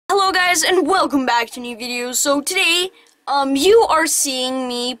Hello guys, and welcome back to new videos. So today, you are seeing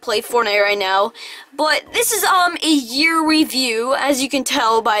me play Fortnite right now, but this is a year review, as you can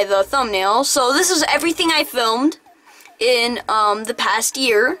tell by the thumbnail. So this is everything I filmed in the past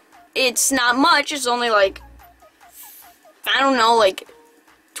year. It's not much. It's only like, I don't know, like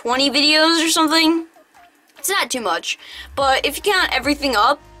 20 videos or something. It's not too much, but if you count everything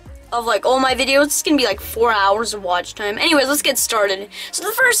up of like all my videos, it's gonna be like 4 hours of watch time. Anyways, let's get started. So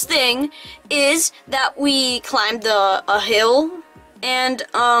the first thing is that we climbed a hill, and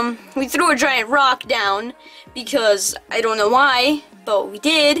we threw a giant rock down because I don't know why, but we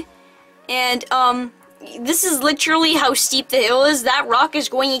did. And this is literally how steep the hill is. That rock is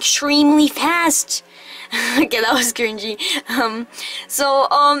going extremely fast. Okay, that was cringy.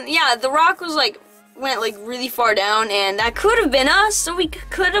 Yeah, the rock was went really far down, and that could have been us, so we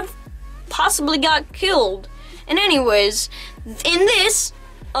could have possibly got killed. And anyways, in this,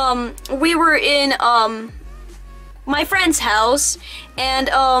 we were in my friend's house, and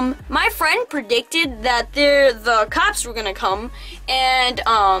my friend predicted that the cops were gonna come, and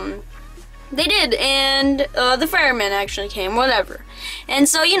they did, and the firemen actually came, whatever. And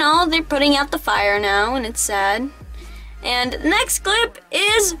so, you know, they're putting out the fire now, and it's sad. And the next clip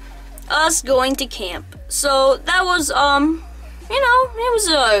is us going to camp. So that was, you know, it was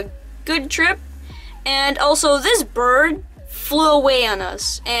a good trip. And also, this bird flew away on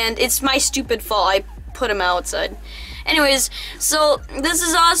us, and it's my stupid fault. I put him outside. Anyways, so this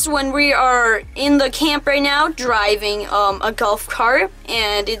is us when we are in the camp right now, driving a golf cart,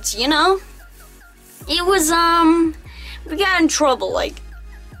 and it's, you know, it was we got in trouble, like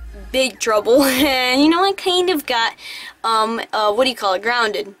big trouble, and you know, I kind of got what do you call it,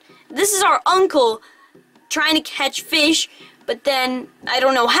 grounded. This is our uncle trying to catch fish, but then I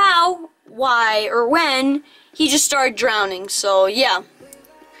don't know how, why, or when he just started drowning. So yeah.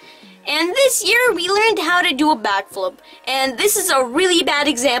 And this year we learned how to do a backflip, and this is a really bad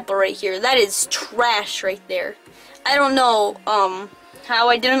example right here. That is trash right there. I don't know how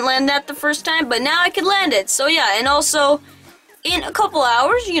I didn't land that the first time, but now I could land it. So yeah, and also in a couple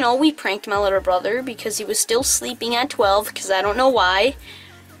hours, you know, we pranked my little brother because he was still sleeping at 12, because I don't know why.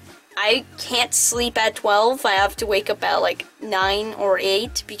 I can't sleep at 12. I have to wake up at like 9 or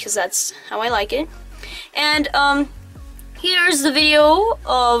 8 because that's how I like it. And here's the video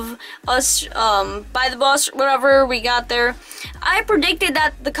of us by the bus, whatever, we got there. I predicted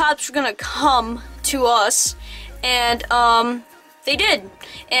that the cops were gonna come to us, and they did.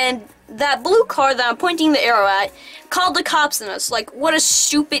 And that blue car that I'm pointing the arrow at called the cops on us. Like, what a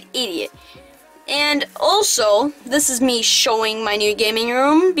stupid idiot. And also, this is me showing my new gaming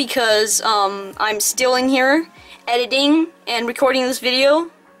room because I'm still in here editing and recording this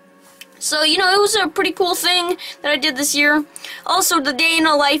video. So, you know, it was a pretty cool thing that I did this year. Also, the day in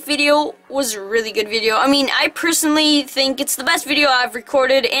a life video was a really good video. I mean, I personally think it's the best video I've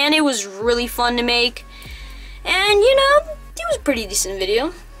recorded, and it was really fun to make. And, you know, it was a pretty decent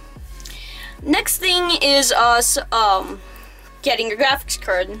video. Next thing is us getting a graphics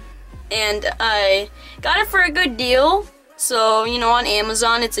card. And I got it for a good deal. So, you know, on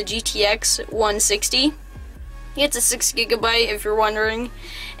Amazon, it's a GTX 160. It's a 6GB, if you're wondering.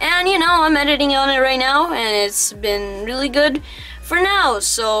 And, you know, I'm editing on it right now, and it's been really good for now.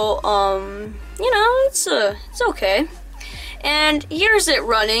 So, you know, it's okay. And here's it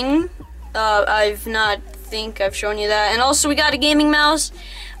running. I've not think I've shown you that. And also, we got a gaming mouse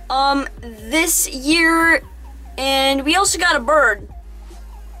this year, and we also got a bird.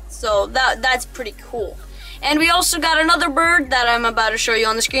 So that's pretty cool. And we also got another bird that I'm about to show you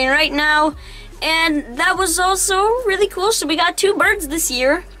on the screen right now, and that was also really cool. So we got 2 birds this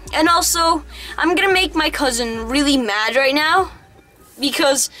year. And also, I'm gonna make my cousin really mad right now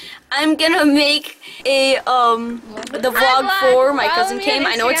because I'm gonna make a the vlog for my cousin came.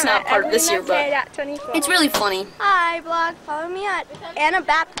 I know it's not part of this year, but it's really funny. Hi vlog, follow me at Anna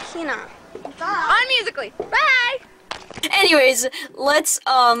Baptina on Musically. Bye. Anyways, let's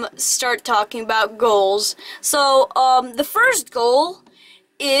start talking about goals. So the first goal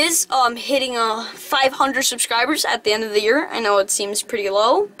is hitting 500 subscribers at the end of the year. I know it seems pretty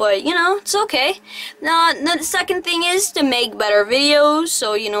low, but you know, it's okay. Now the second thing is to make better videos,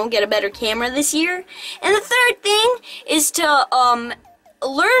 so you know, get a better camera this year. And the third thing is to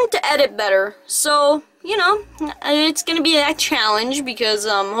learn to edit better. So, you know, it's gonna be a challenge because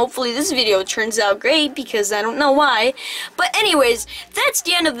hopefully this video turns out great, because I don't know why. But anyways, that's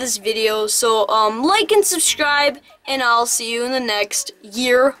the end of this video. So like and subscribe, and I'll see you in the next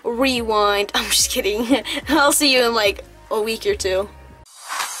year rewind. I'm just kidding. I'll see you in like a week or 2.